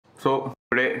So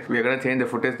today we are going to change the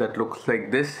footage that looks like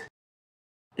this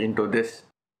into this.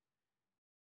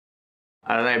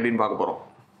 அதான் எப்படின்னு பார்க்க போகிறோம்.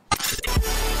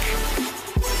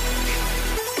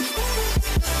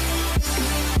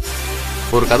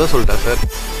 ஒரு கதை சொல்லிட்டா சார்.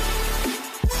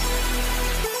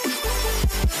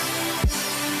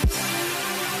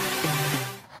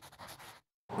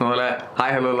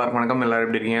 ஹாய் ஹலோ எல்லாருக்கும் வணக்கம். எல்லாரும்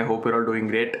எப்படி இருக்கீங்க? Hope your all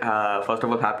doing great. First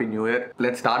of all happy new year.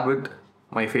 Let's start with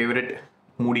my favourite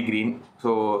மூடி கிரீன்.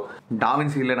 ஸோ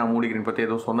டாவின்சியில் நான் மூடி கிரீன் பற்றி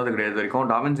எதுவும் சொன்னது கிடையாது வரைக்கும்.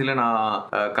 டாவின்சியில் நான்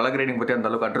கலர் கிரேடிங் பற்றி அந்த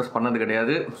அளவுக்கு அட்ரஸ் பண்ணது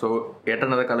கிடையாது. ஸோ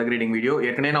எட்டனது கலர் கிரேடிங் வீடியோ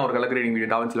ஏற்கனவே நான் ஒரு கலர் கிரேடிங் வீடியோ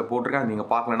டாவின்சியில் போட்டிருக்கேன். நீங்கள்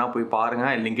பார்க்கலன்னா போய்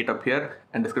பாருங்கள். Link it up here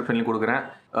and டிஸ்கிரிப்ஷன்லையும் கொடுக்குறேன்.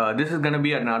 This is gun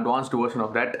be an advanced version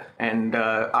of that. And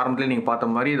ஆரம்பத்தில் நீங்கள்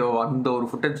பார்த்த மாதிரி இதோ அந்த ஒரு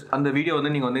ஃபுட்டேஜ், அந்த வீடியோ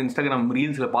வந்து நீங்கள் வந்து இன்ஸ்டாகிராம்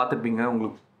ரீல்ஸில் பார்த்துருப்பீங்க.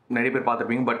 உங்களுக்கு நிறைய பேர்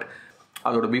பார்த்துருப்பீங்க. பட்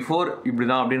அதோட பிஃபோர் இப்படி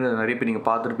தான் அப்படின்றத நிறைய பேர் நீங்கள்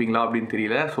பார்த்துருப்பீங்களா அப்படின்னு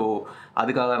தெரியல. ஸோ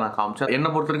அதுக்காக நான் காமிச்சேன். என்னை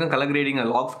பொறுத்த வரைக்கும் colour grading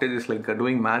lock footage is like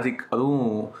doing magic. அதுவும்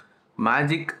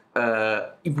மேஜிக்,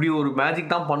 இப்படி ஒரு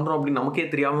மேஜிக் தான் பண்ணுறோம் அப்படின்னு நமக்கே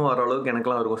தெரியாமல் வர அளவுக்கு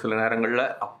எனக்குலாம் இருக்கும் சில நேரங்களில்.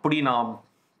 அப்படி நான்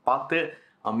பார்த்து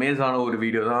அமேஸான ஒரு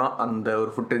வீடியோ தான் அந்த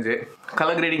ஒரு ஃபுட்டேஜு.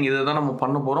 கலர் கிரேடிங் இதை தான் நம்ம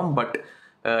பண்ண போகிறோம். பட்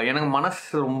எனக்கு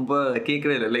மனசு ரொம்ப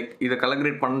கேட்கவே இல்லை. லைக் இதை கலர்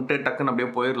கிரேட் பண்ணிட்டு டக்குன்னு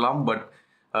அப்படியே போயிடலாம். பட்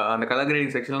அந்த கலர்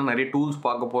கிரேடிங் செக்ஷனில் நிறைய டூல்ஸ்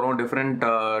பார்க்க போகிறோம், டிஃப்ரெண்ட்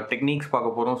டெக்னிக்ஸ்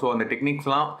பார்க்க போகிறோம். ஸோ அந்த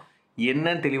டெக்னிக்ஸ்லாம்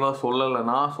என்ன தெளிவாக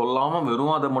சொல்லலைன்னா, சொல்லாமல்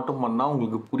வெறும் அதை மட்டும் பண்ணால்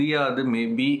உங்களுக்கு புரியாது.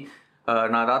 மேபி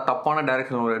நான் ஏதாவது தப்பான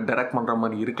டைரெக்ஷனில் டைரக்ட் பண்ணுற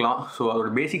மாதிரி இருக்கலாம். ஸோ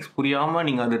அதோட பேசிக்ஸ் புரியாமல்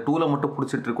நீங்கள் அந்த டூலை மட்டும்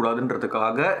பிடிச்சிட்டு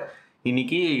இருக்கக்கூடாதுன்றதுக்காக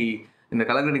இன்றைக்கி இந்த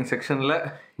கலர் கிரேடிங் செக்ஷனில்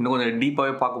இன்னும் கொஞ்சம்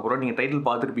டீப்பாகவே பார்க்க போகிறோம். நீங்கள் டைட்டில்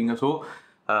பார்த்துருப்பீங்க. ஸோ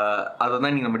அதை தான்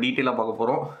நீங்கள் நம்ம டீட்டெயிலாக பார்க்க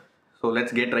போகிறோம். So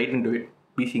let's get right into it.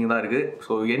 பிசிங்க தான் இருக்குது.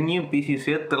 ஸோ என்னையும் பிசி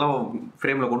சேர்த்துலாம்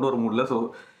ஃப்ரேமில் கொண்டு வர முடியல. ஸோ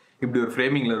இப்படி ஒரு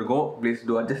ஃப்ரேமிங்கில் இருக்கும். Please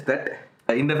do adjust that.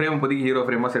 இந்த ஃப்ரேம் இப்போதைக்கு ஹீரோ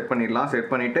ஃப்ரேமாக செட் பண்ணிடலாம். செட்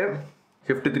பண்ணிவிட்டு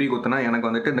Shift 3 கொடுத்தனா எனக்கு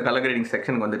வந்துட்டு இந்த கலர் கிரேடிங்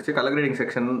செக்ஷனுக்கு வந்துடுச்சு. கலர் கிரேடிங்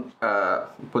செக்ஷன்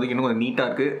இப்போதைக்கு இன்னும் கொஞ்சம் நீட்டாக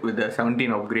இருக்குது வித்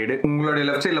 17 அப்கிரேடு. உங்களுடைய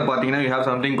லெஃப்ட் சைடில் பார்த்தீங்கன்னா you have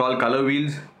something call colour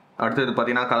wheels. அடுத்தது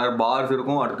பார்த்தீங்கன்னா கலர் பார்ஸ்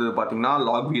இருக்கும். அடுத்தது பார்த்தீங்கன்னா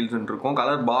லாக் வீல்ஸ்ன்னு இருக்கும்.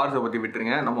 கலர் பார்ஸை பற்றி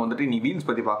விட்டுருங்க. நம்ம வந்துட்டு நீ வீல்ஸ்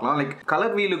பற்றி பார்க்கலாம். லைக்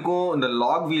கலர் வீலுக்கும் இந்த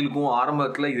லாக் வீலுக்கும்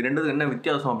ஆரம்பத்தில் இது ரெண்டு என்ன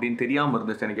வித்தியாசம் அப்படின்னு தெரியாமல்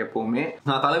இருந்துச்சு எனக்கு எப்போவுமே.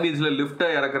 நான் கலர் வீல்ஸில் லிஃப்ட்டை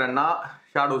இறக்குறேன்னா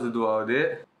ஷேடோஸ் இதுவாகுது.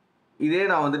 இதே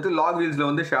நான் வந்துட்டு லாக் வீல்ஸில்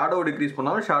வந்து ஷேடோ டிக்ரீஸ்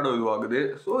பண்ணாலும் ஷேடோ இதுவாகுது.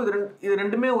 ஸோ இது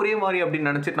ரெண்டுமே ஒரே மாதிரி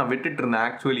அப்படின்னு நினச்சிட்டு நான் விட்டுட்டு இருந்தேன்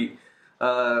actually.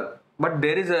 But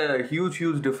there is a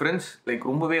huge difference. Like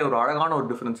ரொம்பவே ஒரு அழகான ஒரு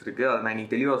டிஃப்ரென்ஸ் இருக்குது. அதை நான்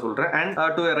இன்னைக்கு தெளிவாக சொல்கிறேன். அண்ட்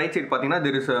டு ரைட் சைட் பார்த்தீங்கன்னா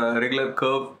there is a regular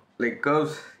curve, like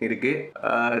curves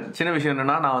இருக்குது. சின்ன விஷயம்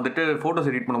என்னென்னா, நான் வந்துட்டு ஃபோட்டோஸ்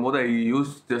எடிட் பண்ணும்போது ஐ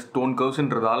யூஸ் ஜஸ்ட் டோன்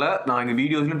கர்வ்ஸ்ன்றதால நான் எங்கள்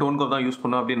வீடியோஸ்லையும் டோன் கர்வ் தான் யூஸ்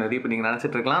பண்ணோம் அப்படின்னு நிறைய இப்போ நீங்கள்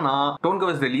நினச்சிட்டு இருக்கலாம். நான் tone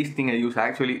curve is the least thing I use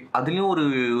actually. அதுலேயும்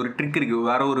ஒரு ட்ரிக் இருக்குது,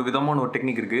 வேறு ஒரு விதமான ஒரு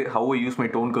டெக்னிக் இருக்குது. Have I use my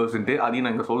tone கர்வ்ஸ்ன்ட்டு அதையும்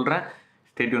நான் இங்கே சொல்கிறேன்.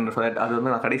 Stay tuned for that. அது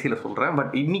வந்து நான் கடைசியில் சொல்கிறேன்.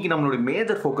 பட் இன்றைக்கி நம்மளுடைய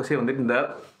மேஜர் ஃபோக்கஸே வந்துட்டு இந்த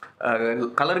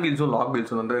கலர் வீல்ஸும் லாக்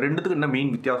வீல்ஸும் வந்து ரெண்டுத்துக்கு என்ன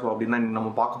மெயின் வித்தியாசம் அப்படின்னு தான் நம்ம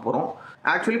பார்க்க போகிறோம்.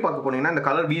 ஆக்சுவலி பார்க்க போனீங்கன்னா இந்த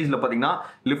கலர் வீல்ஸில் பார்த்தீங்கன்னா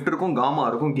லிஃப்ட் இருக்கும், காமா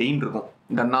இருக்கும், கெயின் இருக்கும்.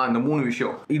 இந்த மூணு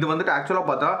விஷயம். இது வந்துட்டு ஆக்சுவலாக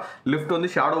பார்த்தா லிஃப்ட்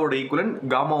வந்து ஷேடோவோட ஈக்குவலன்ட்,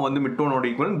 காமா வந்து மிட்டோனோட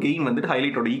ஈக்குவலன்ட், கெயின் வந்துட்டு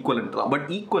ஹைலைட்டோட ஈக்குவலன்ட் தான். பட்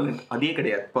ஈக்குவலன்ட் அதே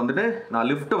கிடையாது. இப்போ வந்துட்டு நான்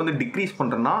லிஃப்ட்டை வந்து டிக்ரீஸ்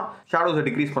பண்ணுறேன்னா ஷேடோஸை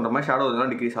டிக்ரீஸ் பண்ணுற மாதிரி ஷேடோஸ்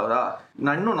எல்லாம் டிக்ரீஸ் ஆகுதா?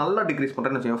 நான் இன்னும் நல்லா டிக்ரீஸ்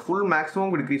பண்ணுறேன்னு வச்சுக்கோங்க, ஃபுல்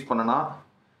மேக்ஸிமம் டிக்ரீஸ் பண்ணனா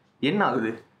என்ன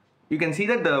ஆகுது? You can see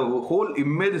that the whole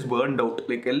image is burned out.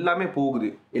 Like எல்லாமே போகுது,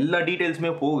 எல்லா டீட்டெயில்ஸுமே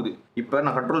போகுது. இப்போ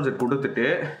நான் கண்ட்ரோல் செட் கொடுத்துட்டு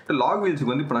லாக்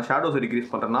வீல்ஸுக்கு வந்து இப்போ நான் ஷேடோஸை டிக்ரீஸ்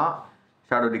பண்ணுறேன்னா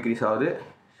ஷேடோ டிக்ரீஸ் ஆகுது,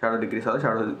 ஷேடோ டிக்ரீஸ்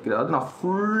ஆகுது. நான்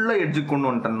ஃபுல்லாக எட்ஜுக்கு கொண்டு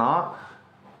வந்துட்டேன்னா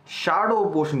ஷேடோ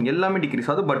போர்ஷன் எல்லாமே டிக்ரீஸ்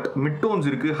ஆகுது. பட் மிட்டோன்ஸ்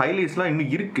இருக்குது, ஹைலைட்ஸ்லாம்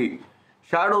இன்னும் இருக்குது,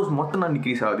 ஷேடோஸ் மட்டும் தான்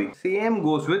டிக்ரீஸ் ஆகுது. Same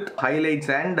goes with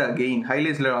highlights and gain.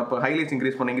 ஹைலைட்ஸில் அப்போ ஹைலைட்ஸ்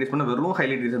இன்க்ரீஸ் பண்ண வெறும்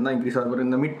ஹைலைட் ரீசன் தான் இன்க்ரீஸ் ஆகுது.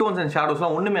 இந்த மிட்டோன்ஸ் அண்ட்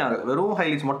ஷேடோஸ்லாம் ஒன்றுமே ஆகுது, வெறும்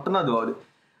ஹைலைட்ஸ் மட்டும் தான் அது ஆகுது.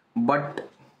 பட்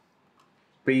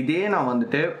இப்போ இதே நான்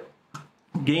வந்துட்டு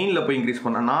கெயினில் போய் இன்க்ரீஸ்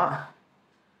பண்ணேன்னா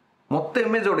மொத்த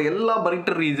இமேஜோட எல்லா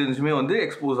பரிட்டர் ரீஜன்ஸுமே வந்து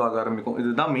எக்ஸ்போஸ் ஆக ஆரம்பிக்கும்.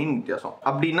 இதுதான் மெயின் வித்தியாசம்.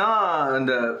 அப்படின்னா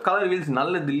இந்த கலர் வீல்ஸ்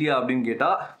நல்லது இல்லையா அப்படின்னு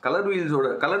கேட்டால், கலர் வீல்ஸ்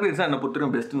தான் என்னை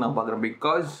பொறுத்தவரைக்கும் பெஸ்ட்டுன்னு நான் பார்க்குறேன்.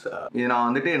 பிகாஸ் இது நான்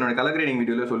வந்துட்டு என்னோட கலர் கிரேடிங்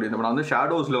வீடியோவில் சொல்லியிருந்தேன். நான் வந்து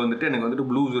ஷேடோஸில் வந்துட்டு எனக்கு வந்துட்டு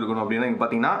ப்ளூஸ் இருக்கணும் அப்படின்னா இங்கே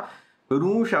பார்த்தீங்கன்னா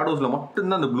வெறும் ஷேடோஸில்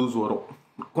மட்டும்தான் அந்த ப்ளூஸ் வரும்.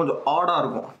 கொஞ்சம் ஆடாக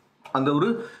இருக்கும். அந்த ஒரு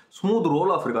ஸ்மூத்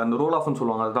ரோல் ஆஃப் இருக்குது, அந்த ரோல் ஆஃப்னு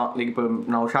சொல்லுவாங்க. அதுதான் லைக் இப்போ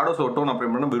நான் ஷேடோஸில் ஒட்டோன்னு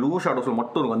அப்புறம் பண்ணால் வெறும் ஷேடோஸில்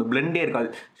மட்டும் இருக்கும், அந்த பிளெண்டே இருக்காது.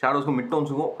 ஷேடோஸுக்கும்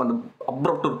மிட்டோன்ஸுக்கும் அந்த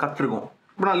அப்ரப்ட் ஒரு கட் இருக்கும்.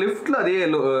 இப்போ நான் லெஃப்ட்டில் அதே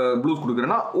ப்ளூஸ்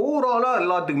கொடுக்குறேன்னா ஓவராலாக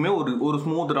எல்லாத்துக்குமே ஒரு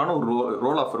ஸ்மூத்தான ஒரு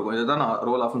ரோல் ஆஃப் இருக்கும். இதுதான் நான்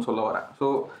ரோல் ஆஃப்னு சொல்ல வரேன். ஸோ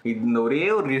இந்த ஒரே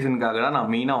ஒரு ரீசனுக்காக தான் நான்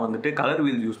மெயினாக வந்துட்டு கலர்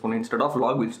வீல்ஸ் யூஸ் பண்ணேன் instead of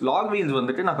lock wheels. Lock wheels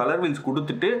வந்துட்டு நான் கலர் வீல்ஸ்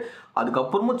கொடுத்துட்டு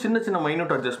அதுக்கப்புறமும் சின்ன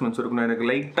மைன்யூட் அட்ஜஸ்ட்மெண்ட்ஸ் இருக்கணும். எனக்கு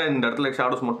லைட்டாக இந்த இடத்துல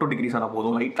ஷேடோஸ் மட்டும் டிக்ரீஸ் ஆனால்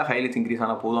போதும், லைட்டாக ஹைலைட்ஸ் இன்க்ரீஸ்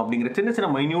ஆனால் போதும் அப்படிங்கிற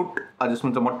சின்ன மைன்யூட்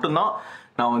அட்ஜஸ்ட்மெண்ட்ஸை மட்டும்தான்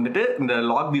நான் வந்துட்டு இந்த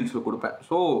லாக் வீல்ஸில் கொடுப்பேன்.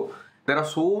 So there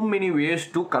are so many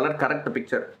ways to colour correct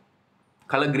picture.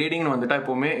 Colour கிரேடிங்னு வந்துட்டா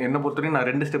எப்போவுமே என்ன பொறுத்தவரைக்கும் நான்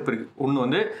 2 ஸ்டெப் இருக்குது. ஒன்று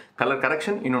வந்து கலர்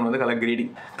கரெக்ஷன், இன்னொன்று வந்து கலர்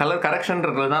கிரேடிங். கலர்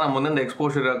கரெக்ஷன்றது தான் நம்ம வந்து இந்த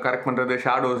எக்ஸ்போஷரை கரெக்ட் பண்ணுறது,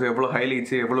 ஷேடோஸ் எவ்வளோ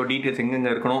ஹைலைட்ஸ் எவ்வளோ டீட்டெயில்ஸ்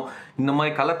எங்கெங்கே இருக்கணும், இந்த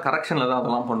மாதிரி கலர் கரெக்ஷனில் தான்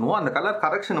அதெல்லாம் பண்ணுவோம். அந்த கலர்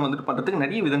கரெக்ஷன் வந்துட்டு பண்ணுறதுக்கு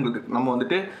நிறைய விதங்கள் இருக்குது. நம்ம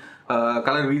வந்துட்டு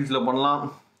கலர் வீல்ஸில் பண்ணலாம்,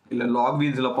 இல்லை லாக்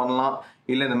வீல்ஸில் பண்ணலாம்,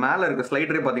 இல்லை இந்த மேலே இருக்க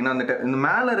ஸ்லைடரே பார்த்தீங்கன்னா இந்த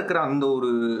மேலே இருக்கிற அந்த ஒரு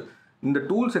இந்த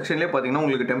டூல் செக்ஷன்லேயே பார்த்தீங்கன்னா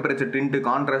உங்களுக்கு temperature, tint,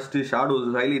 contrast, shadows,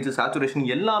 highlights, saturation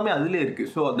எல்லாமே அதிலே இருக்குது.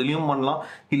 ஸோ அதுலேயும் பண்ணலாம்.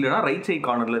 இல்லைனா ரைட் சைட்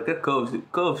கார்னரில் இருக்க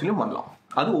கர்வ்ஸ்லையும் பண்ணலாம்.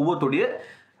 அது ஒவ்வொருத்தோடைய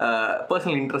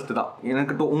பர்சனல் இன்ட்ரெஸ்ட் தான்.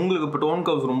 எனக்கு உங்களுக்கு இப்போ டோன்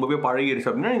கர்வ்ஸ் ரொம்பவே பழகிடுச்சு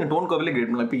அப்படின்னா நீங்கள் டோன் கர்வ்லேயே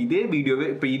கிரியேட் பண்ணலாம். இப்போ இதே வீடியோவே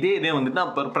இதே வந்துட்டு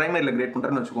நான் இப்போ ப்ரைமரியில் கிரியேட்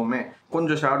பண்ணுறேன்னு வச்சுக்கோமே,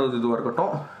 கொஞ்சம் ஷேடோஸ் இதுவாக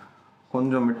இருக்கட்டும்,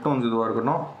 கொஞ்சம் மிட் டோன்ஸ் இதுவாக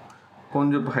இருக்கட்டும்,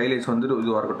 கொஞ்சம் இப்போ ஹைலைட்ஸ் வந்துட்டு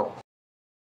இதுவாக இருக்கட்டும்,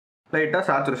 லைட்டாக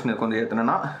சேச்சுரேஷன் கொஞ்சம்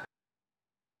ஏற்றினேன்னா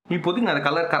இப்போதைக்கு நான்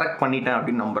கலர் கரெக்ட் பண்ணிட்டேன்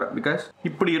அப்படின்னு நம்புறேன். பிகாஸ்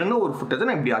இப்படி இருந்த ஒரு ஃபுட்டேஜை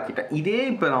நான் இப்படி ஆக்கிட்டேன். இதே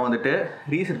இப்போ நான் வந்துட்டு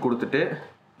ரீசெட் கொடுத்துட்டு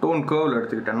டோன் கர்வில்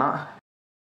எடுத்துக்கிட்டேன்னா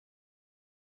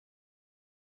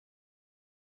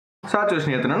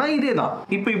சேச்சுரேஷன் ஏற்றினா இதே தான்.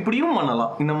 இப்போ இப்படியும்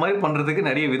பண்ணலாம். இந்த மாதிரி பண்ணுறதுக்கு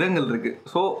நிறைய விதங்கள் இருக்குது.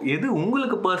 ஸோ எது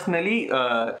உங்களுக்கு பர்சனலி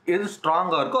எது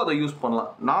ஸ்ட்ராங்காக இருக்கோ அதை யூஸ் பண்ணலாம்.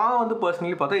 நான் வந்து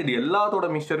பர்சனலி பார்த்தா இது எல்லாத்தோட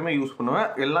மிக்சருமே யூஸ் பண்ணுவேன்,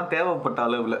 எல்லாம் தேவைப்பட்ட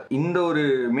அளவில். இந்த ஒரு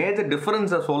மேஜர்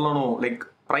டிஃப்ரென்ஸை சொல்லணும், லைக்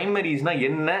ப்ரைமரிஸ்னா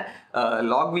என்ன,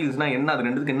 லாக் வீல்ஸ்னா என்ன, அது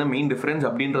ரெண்டுத்துக்கு என்ன மெயின் டிஃப்ரென்ஸ்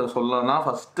அப்படின்றத சொல்லலாம் தான்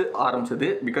ஃபஸ்ட்டு ஆரம்பிச்சது.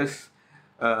 பிகாஸ்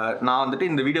நான் வந்துட்டு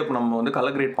இந்த வீடியோ இப்போ நம்ம வந்து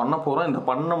கலர் கிரேட் பண்ண போகிறோம். இந்த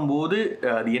பண்ணும்போது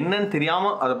அது என்னன்னு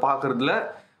தெரியாமல் அதை பார்க்குறதுல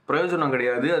பிரயோஜனம்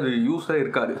கிடையாது, அது யூஸாக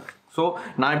இருக்காது. ஸோ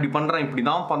நான் இப்படி பண்ணுறேன், இப்படி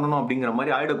தான் பண்ணணும் அப்படிங்கிற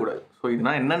மாதிரி ஆகிடக்கூடாது. ஸோ இது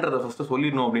நான் என்னன்றதை ஃபஸ்ட்டு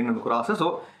சொல்லிடணும் அப்படின்னு எனக்கு ஒரு ஆசை. ஸோ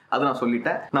அதை நான்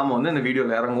சொல்லிட்டேன். நம்ம வந்து இந்த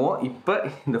வீடியோவில் இறங்குவோம். இப்போ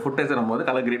இந்த ஃபுட்டேஜை நம்ம வந்து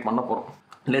கலர் கிரேட் பண்ண போகிறோம்.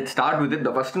 Let start with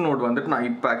the first note வந்துட்டு நான்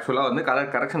இப்போ ஆக்சுவலாக வந்து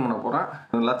கலர் கரெக்ஷன் பண்ண போகிறேன்.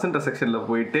 லட்சன்ற செக்ஷனில்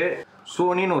போயிட்டு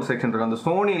சோனின்னு ஒரு செக்ஷன் இருக்குது. அந்த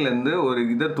சோனிலேருந்து ஒரு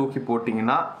இதை தூக்கி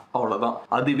போட்டிங்கன்னா அவ்வளோதான்,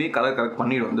 அதுவே கலர் கரெக்ட்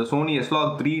பண்ணிவிடும். இந்த சோனி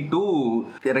எஸ்லாக் 3 to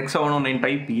RX709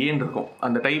 டைப் ஏன்னு இருக்கும்.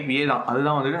 அந்த டைப் ஏ தான்.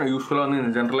 அதுதான் வந்துட்டு நான் யூஸ்ஃபுல்லாக வந்து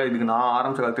இந்த ஜென்ரலாக இதுக்கு நான்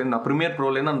ஆரம்பிச்ச காலத்துல நான் ப்ரீமியர்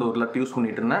ப்ரோலேருந்து அந்த ஒரு லட் யூஸ்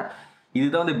பண்ணிட்டு இருந்தேன்.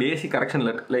 இதுதான் வந்து பேசிக் கரெக்ஷன்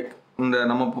லட். லைக் இந்த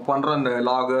நம்ம இப்போ பண்ணுற அந்த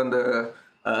லாகு, அந்த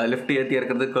லெஃப்ட் ஏற்றி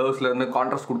இருக்கிறது, கர்வ்ஸில் இருந்து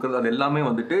கான்ட்ராஸ்ட் கொடுக்குறது, அது எல்லாமே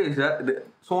வந்துட்டு இது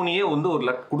சோனியே வந்து ஒரு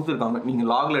லட் கொடுத்துருக்காங்க. நீங்கள்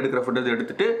லாகில் எடுக்கிற ஃபுட்டேஜ்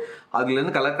எடுத்துகிட்டு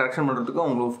அதுலேருந்து கலர் கரெக்ஷன் பண்ணுறதுக்கு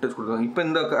அவங்களுக்கு ஃபுட்டேஜ் கொடுத்துருக்காங்க. இப்போ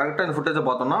இந்த கரெக்டாக இந்த ஃபுட்டேஜை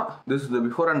பார்த்தோம்னா this is the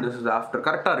before and this is after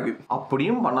கரெக்டாக இருக்குது.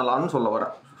 அப்படியும் பண்ணலாம்னு சொல்ல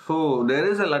வரேன். ஸோ தேர்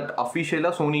இஸ் அ லட்.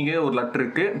 அஃபிஷியலாக சோனிக்கே ஒரு லட்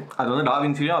இருக்குது. அது வந்து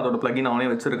டாவின்சிலையும் அதோட பிளகின் அவனே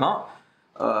வச்சுருக்கான்.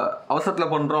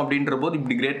 அவசரத்தில் பண்ணுறோம் அப்படின்ற போது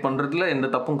இப்படி கிரியேட் பண்ணுறதுல எந்த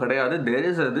தப்பும் கிடையாது. தேர்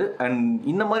இஸ் அது. அண்ட்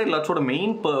இந்த மாதிரி லட்ஸோட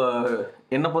மெயின்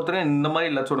என்னை பொறுத்தவரைக்கும் இந்த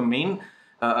மாதிரி லட்ஸோட மெயின்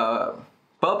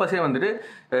பர்பஸே வந்துட்டு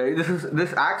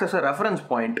this acts as a reference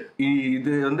point.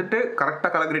 இது வந்துட்டு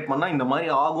கரெக்டாக கலர் பண்ணால் இந்த மாதிரி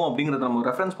ஆகும் அப்படிங்கிறத நம்ம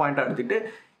ரெஃபரன்ஸ் பாயிண்ட்டாக எடுத்துகிட்டு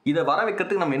இதை வர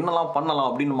வைக்கிறதுக்கு நம்ம என்னெல்லாம் பண்ணலாம்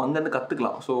அப்படின்னு நம்ம அங்கேருந்து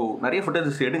கற்றுக்கலாம். ஸோ நிறைய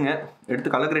ஃபுட்டேஜஸ்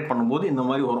எடுத்து கலர் பண்ணும்போது இந்த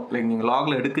மாதிரி வரும். லைக் நீங்கள்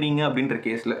லாகில் எடுக்கிறீங்க அப்படின்ற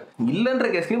கேஸில், இல்லைன்ற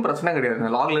கேஸ்லையும் பிரச்சனை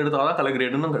கிடையாது. லாகில் எடுத்தால் தான் கலர்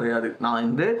கிரேடுன்னு கிடையாது. நான்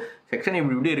இந்த செக்ஷன்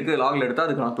இப்படி இருக்குது, லாகில் எடுத்தால்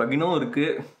அதுக்கு நான் ப்ளகினும்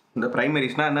இருக்குது. இந்த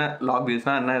ப்ரைமரிஸ்னால் என்ன, லாக்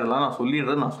வீல்ஸ்னால் என்ன, இதெல்லாம்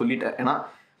நான் சொல்லிட்டேன். ஏன்னா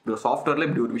இந்த சாஃப்ட்வேரில்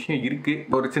இப்படி ஒரு விஷயம் இருக்குது.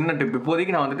 ஒரு சின்ன டிப்,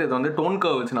 இப்போதைக்கு நான் வந்துட்டு இதை வந்து டோன்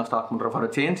கர்வ் வச்சு நான் ஸ்டார்ட் பண்ணுறேன்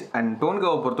ஃபார் சேஞ்ச். அண்ட் டோன்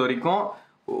கர்வை பொறுத்த வரைக்கும்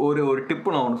ஒரு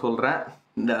டிப்பு நான் ஒன்று சொல்கிறேன்.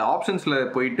 இந்த ஆப்ஷன்ஸில்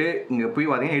போயிட்டு இங்கே போய்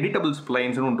பார்த்தீங்கன்னா எடிட்டபிள்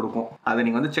ஸ்ப்ளைன்ஸ்னு ஒன்று இருக்கும். அதை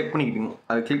நீங்கள் வந்து செக் பண்ணிக்கிட்டீங்க.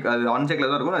 அது அன்செக்கில்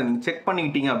தான் இருக்கும். அதை நீங்கள் செக்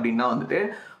பண்ணிக்கிட்டீங்க அப்படின்னா வந்துட்டு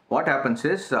வாட் ஹேப்பன்ஸ்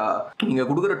இஸ், நீங்கள்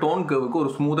கொடுக்குற டோன் கர்வுக்கு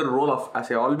ஒரு smoother role of,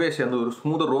 as a always வந்து ஒரு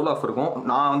ஸ்மூதர் ரோல் ஆஃப் இருக்கும்.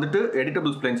 நான் வந்துட்டு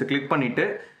எடிட்டபிள் ஸ்ப்ளைன்ஸை கிளிக் பண்ணிவிட்டு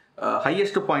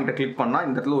ஹையஸ்ட் பாயிண்ட்டை கிளிக் பண்ணால்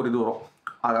இந்த இடத்துல ஒரு இது வரும்.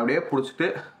 அதை அப்படியே பிடிச்சிட்டு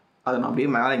அதை நான் அப்படியே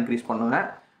மேலே இன்க்ரீஸ் பண்ணுவேன்.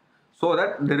 So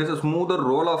that there is a smoother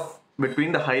role off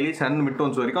between the highlights and mid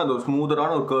don'ts வரைக்கும் அது ஒரு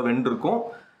ஸ்மூதரான ஒரு கர்வ் எண்ட் இருக்கும்.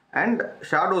 அண்ட்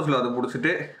ஷேடோஸில் அதை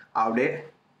பிடிச்சிட்டு அப்படியே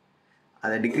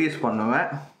அதை டிக்ரீஸ் பண்ணுவேன்.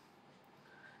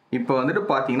 இப்போ வந்துட்டு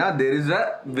பார்த்தீங்கன்னா there is a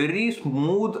very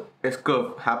smooth எஸ்கர்வ்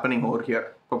happening over here.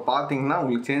 இப்போ பார்த்தீங்கன்னா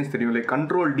உங்களுக்கு சேஞ்ச் தெரியும். Like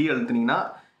control D அழுத்தினீங்கன்னா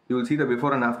you will see the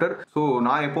before and after. So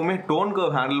நான் எப்போவுமே டோன்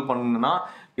கர்வ் ஹேண்டில் பண்ணணுன்னா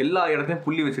எல்லா இடத்துலையும்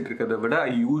புள்ளி வச்சுட்டு இருக்கிறத விட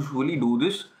ஐ யூஸ்வலி டூ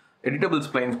திஸ். எடிட்டபிள்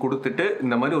ஸ்ப்ளைன்ஸ் கொடுத்துட்டு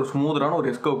இந்த மாதிரி ஒரு ஸ்மூதரான ஒரு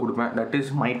எஸ்கர்வ் கொடுப்பேன். That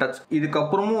is my touch.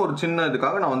 இதுக்கப்புறமும் ஒரு சின்ன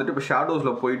இதுக்காக நான் வந்துட்டு இப்போ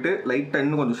ஷேடோஸில் போயிட்டு லைட்டாக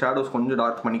இன்னும் கொஞ்சம் ஷேடோஸ் கொஞ்சம்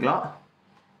டார்க் பண்ணிக்கலாம்,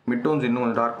 மிட் டோன்ஸ் இன்னும்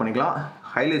கொஞ்சம் டார்க் பண்ணிக்கலாம்,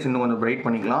 ஹைலைட்ஸ் இன்னும் கொஞ்சம் பிரைட்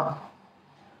பண்ணிக்கலாம்.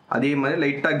 அதே மாதிரி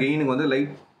லைட்டாக கெயினுக்கு வந்து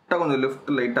லைட்டாக கொஞ்சம்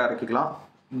லெஃப்ட் லைட்டாக இறக்கிக்கலாம்,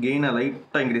 கெயினை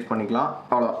லைட்டாக இன்க்ரீஸ் பண்ணிக்கலாம்.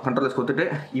 அவ்வளோ கண்ட்ரோல்ஸ் கொடுத்துட்டு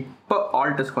இப்போ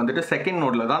ஆல்டஸ்க்கு வந்துட்டு செகண்ட்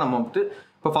நோடில் தான் நம்ம வந்துட்டு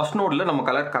இப்போ ஃபஸ்ட் நோடில் நம்ம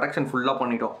கலர் கரெக்ஷன் ஃபுல்லாக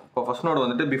பண்ணிட்டோம். இப்போ ஃபஸ்ட் நோடு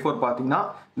வந்துட்டு பிஃபோர் பார்த்தீங்கன்னா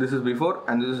this is before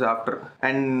and this is after.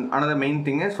 And another main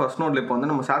thing is first நோடில் இப்போ வந்து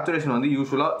நம்ம சேச்சுரேஷன் வந்து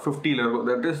யூஸ்வலாக 50 இருக்கும்.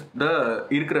 தட் இஸ் த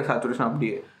இருக்கிற சேச்சுரேஷன்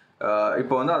அப்படியே.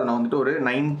 இப்போ வந்து அதை நான் வந்துட்டு ஒரு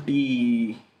 90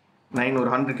 9 ஒரு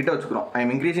 100 கிட்ட வச்சுக்கிறோம். I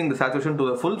am increasing the saturation to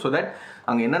the full so that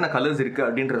அங்கே என்னென்ன கலர்ஸ் இருக்குது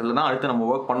அப்படின்றதுல தான் அடுத்து நம்ம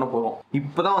ஒர்க் பண்ண போகிறோம்.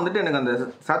 இப்போ தான் வந்துட்டு எனக்கு அந்த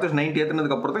சேச்சுரேஷன் 90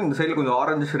 ஏற்றினதுக்கு அப்புறம் தான் இந்த சைடில் கொஞ்சம்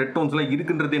ஆரஞ்சஸ் ரெட் டோன்ஸ்லாம்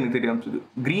இருக்குன்றது எனக்கு தெரிய ஆரம்பிச்சது.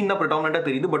 க்ரீன் தான் ப்ரிடாமினெண்ட்டாக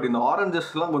தெரியுது, பட் இந்த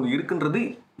ஆரஞ்சஸ்லாம் கொஞ்சம் இருக்குன்றது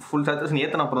ஃபுல் சேச்சுரேஷன்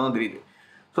ஏற்றின அப்புறம் தான் தெரியுது.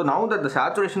 So now that the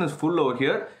saturation is full over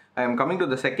here, I am coming to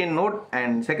the second note.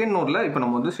 And second நோட்டில் இப்போ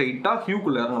நம்ம வந்து ஸ்ட்ரெயிட்டாக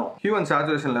ஹியூக்குள்ளே இறங்கணும். ஹியூ அண்ட்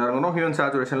சேச்சுரேஷனில் இறங்கணும். ஹியூ அண்ட்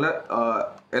சேச்சுரேஷனில்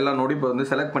எல்லா நோடும் இப்போ வந்து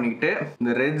செலக்ட் பண்ணிக்கிட்டு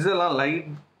இந்த ரெட்ஸ் எல்லாம்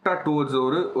லைட்டாக டுவர்ட்ஸ்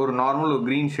ஒரு நார்மல் ஒரு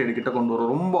க்ரீன் ஷேடு கிட்ட கொண்டு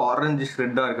வரும். ரொம்ப ஆரஞ்சிஷ்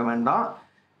ரெட்டாக இருக்க வேண்டாம்.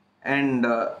 அண்ட்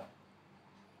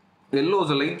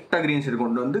எல்லோஸை லைட்டாக க்ரீன் ஷேடு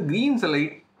கொண்டு வந்து க்ரீன்ஸை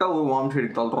லைட்டாக ஒரு வார்ம்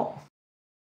ஷேடுக்கு தள்ளுறோம்.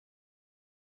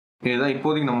 இதுதான்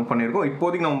இப்போதைக்கு நம்ம பண்ணியிருக்கோம்.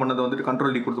 இப்போதைக்கு நம்ம பண்ணது வந்துட்டு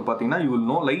கண்ட்ரோல் டி கொடுத்து பார்த்தீங்கன்னா யூ வில்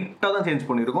நோ லைட்டாக தான் சேஞ்ச்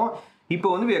பண்ணியிருக்கோம். இப்போ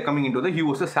வந்து we are coming into the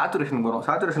hues சேச்சுரேஷனுக்கு வரும்.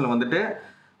 சேச்சுரேஷனில் வந்துட்டு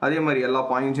அதே மாதிரி எல்லா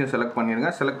பாயிண்ட்ஸையும் செலக்ட் பண்ணிடுங்க.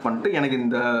 செலக்ட் பண்ணிட்டு எனக்கு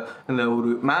இந்த ஒரு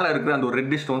மேலே இருக்கிற அந்த ஒரு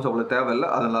ரெட்டிஷ் ஸ்டோன்ஸ் அவ்வளோ தேவையில்லை,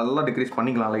 அதை நல்லா டிக்ரீஸ்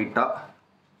பண்ணிக்கலாம் லைட்டாக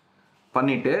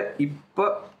பண்ணிவிட்டு இப்போ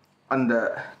அந்த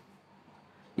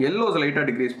எல்லோஸை லைட்டாக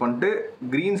டிக்ரீஸ் பண்ணிட்டு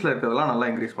க்ரீன்ஸில் இருக்கிறதெல்லாம் நல்லா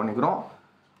இன்க்ரீஸ் பண்ணிக்கிறோம்.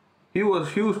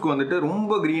 ஹியூஸ்க்கு வந்துட்டு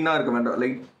ரொம்ப க்ரீனாக இருக்க வேண்டாம்,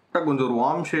 லைட்டாக கொஞ்சம் ஒரு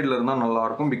வார்ம் ஷேடில் இருந்தால்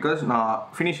நல்லாயிருக்கும். பிகாஸ் நான்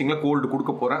ஃபினிஷிங்கில் கோல்டு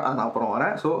கொடுக்க போகிறேன், அது நான் அப்புறம்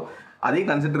வரேன். ஸோ அதே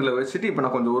கன்சிடரில் வச்சுட்டு இப்போ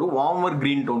நான் கொஞ்சம் ஒரு வார்மர்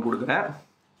க்ரீன் டோன்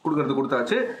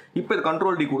கொடுத்தாச்சு. இப்போ இது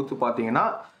கண்ட்ரோல் டி கொடுத்து பார்த்தீங்கன்னா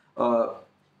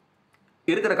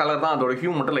இருக்கிற கலர் தான், அதோட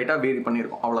ஹியூ மட்டும் லைட்டாக வேரி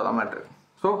பண்ணியிருக்கோம், அவ்வளோதான் மேட்ரு.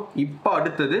 ஸோ இப்போ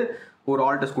அடுத்தது ஒரு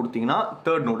ஆல்டஸ் கொடுத்தீங்கன்னா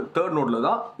தேர்ட் நோடில்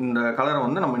தான் இந்த கலரை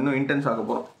வந்து நம்ம இன்னும் இன்டென்ஸ் ஆக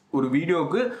போகிறோம். ஒரு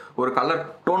வீடியோவுக்கு ஒரு கலர்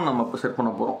டோன் நம்ம இப்போ செட்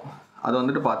பண்ண போகிறோம். அது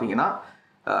வந்துட்டு பார்த்தீங்கன்னா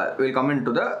will come in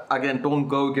to the again tone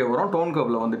கர்வுக்கே வரும். டோன்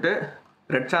கர்வில் வந்துட்டு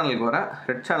ரெட் சேனலுக்கு வரேன்.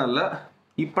 ரெட் சேனலில்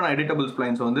இப்போ நான் எடிட்டபிள்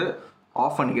ஸ்ப்ளைன்ஸ் வந்து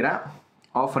ஆஃப் பண்ணிக்கிறேன்.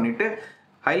 ஆஃப் பண்ணிவிட்டு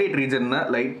ஹைலைட் ரீஜனை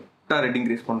லைட்டாக ரெட்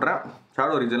இன்க்ரீஸ் பண்ணுறேன்.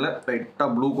 ஷேடோ ரீஜனில் லைட்டாக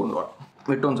ப்ளூ கொண்டு வரேன்.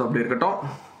 வெட் டோன்ஸ் அப்படி இருக்கட்டும்.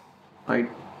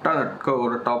 லைட்டாக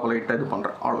ஒரு டாப் லைட்டாக இது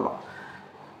பண்ணுறேன், அவ்வளோதான்.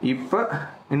 இப்போ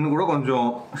இன்னும் கூட கொஞ்சம்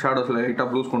ஷேடோஸில் லைட்டாக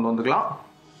ப்ளூஸ் கொண்டு வந்துக்கலாம்.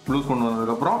 ப்ளூஸ் கொண்டு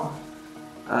வந்ததுக்கப்புறம்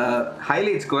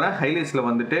ஹைலைட்ஸ்க்கு வரேன். ஹைலைட்ஸில்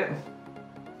வந்துட்டு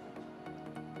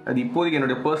அது இப்போதைக்கு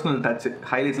என்னுடைய பர்சனல் டச்.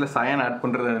 ஹைலைட்ஸில் சயன் ஆட்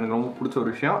பண்ணுறது எனக்கு ரொம்ப பிடிச்ச ஒரு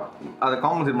விஷயம். அதை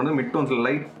காம்பன்சேட் பண்ணி மிட் டோன்ஸில்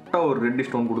லைட்டாக ஒரு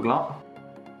ரெட்டிஷ் டோன் கொடுக்கலாம்.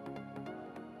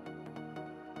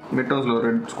 மிட் டோன்ஸில் ஒரு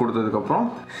ரெட்ஸ் கொடுத்ததுக்கப்புறம்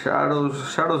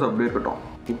ஷேடோஸ் அப்படியே இருக்கட்டும்.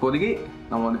 இப்போதைக்கு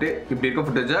நம்ம வந்துட்டு இப்படி இருக்க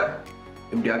ஃபுட்டேஜை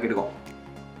இப்படி ஆக்கியிருக்கோம்.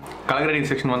 கலர் கிரேடிங்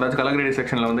செக்ஷன் வந்தாச்சு. கலர் கிரேடிங்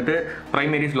செக்ஷனில் வந்துட்டு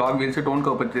ப்ரைமரிஸ், லாக் வீல்ஸ், டோன்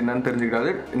கர்வ் பற்றி என்னன்னு தெரிஞ்சுக்காது.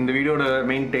 இந்த வீடியோட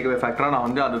மெயின் டேக்அவே ஃபேக்டராக நான்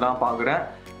வந்து அதுதான் பார்க்குறேன்.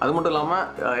 அது மட்டும்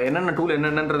இல்லாமல் என்னென்ன டூல்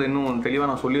என்னென்னன்றது இன்னும் தெளிவாக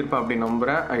நான் சொல்லியிருப்பேன் அப்படின்னு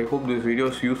நம்புகிறேன். I hope this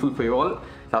videos useful for you all.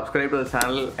 Subscribe to the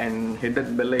channel and hit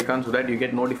that bell icon so that you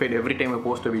get notified every time I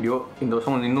post video. இந்த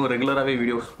வருஷம் இன்னும் ரெகுலராகவே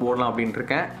வீடியோஸ் போடலாம் அப்படின்ட்டு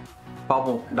இருக்கேன்.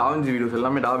 பார்ப்போம். டாவின்சி வீடியோஸ்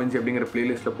எல்லாமே டாவின்சி அப்படிங்கிற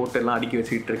பிளேலிஸ்ட்டில் போட்டு எல்லாம் அடுக்கி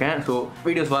வச்சுக்கிட்டு இருக்கேன். ஸோ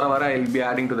வீடியோஸ் வர I will be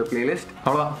adding to the playlist.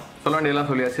 அவ்வளோதான், சொல்ல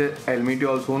வேண்டியதெல்லாம் சொல்லியாச்சு. I will meet you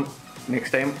all soon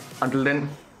next time. Until then,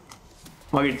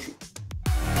 மகிழ்ச்சி.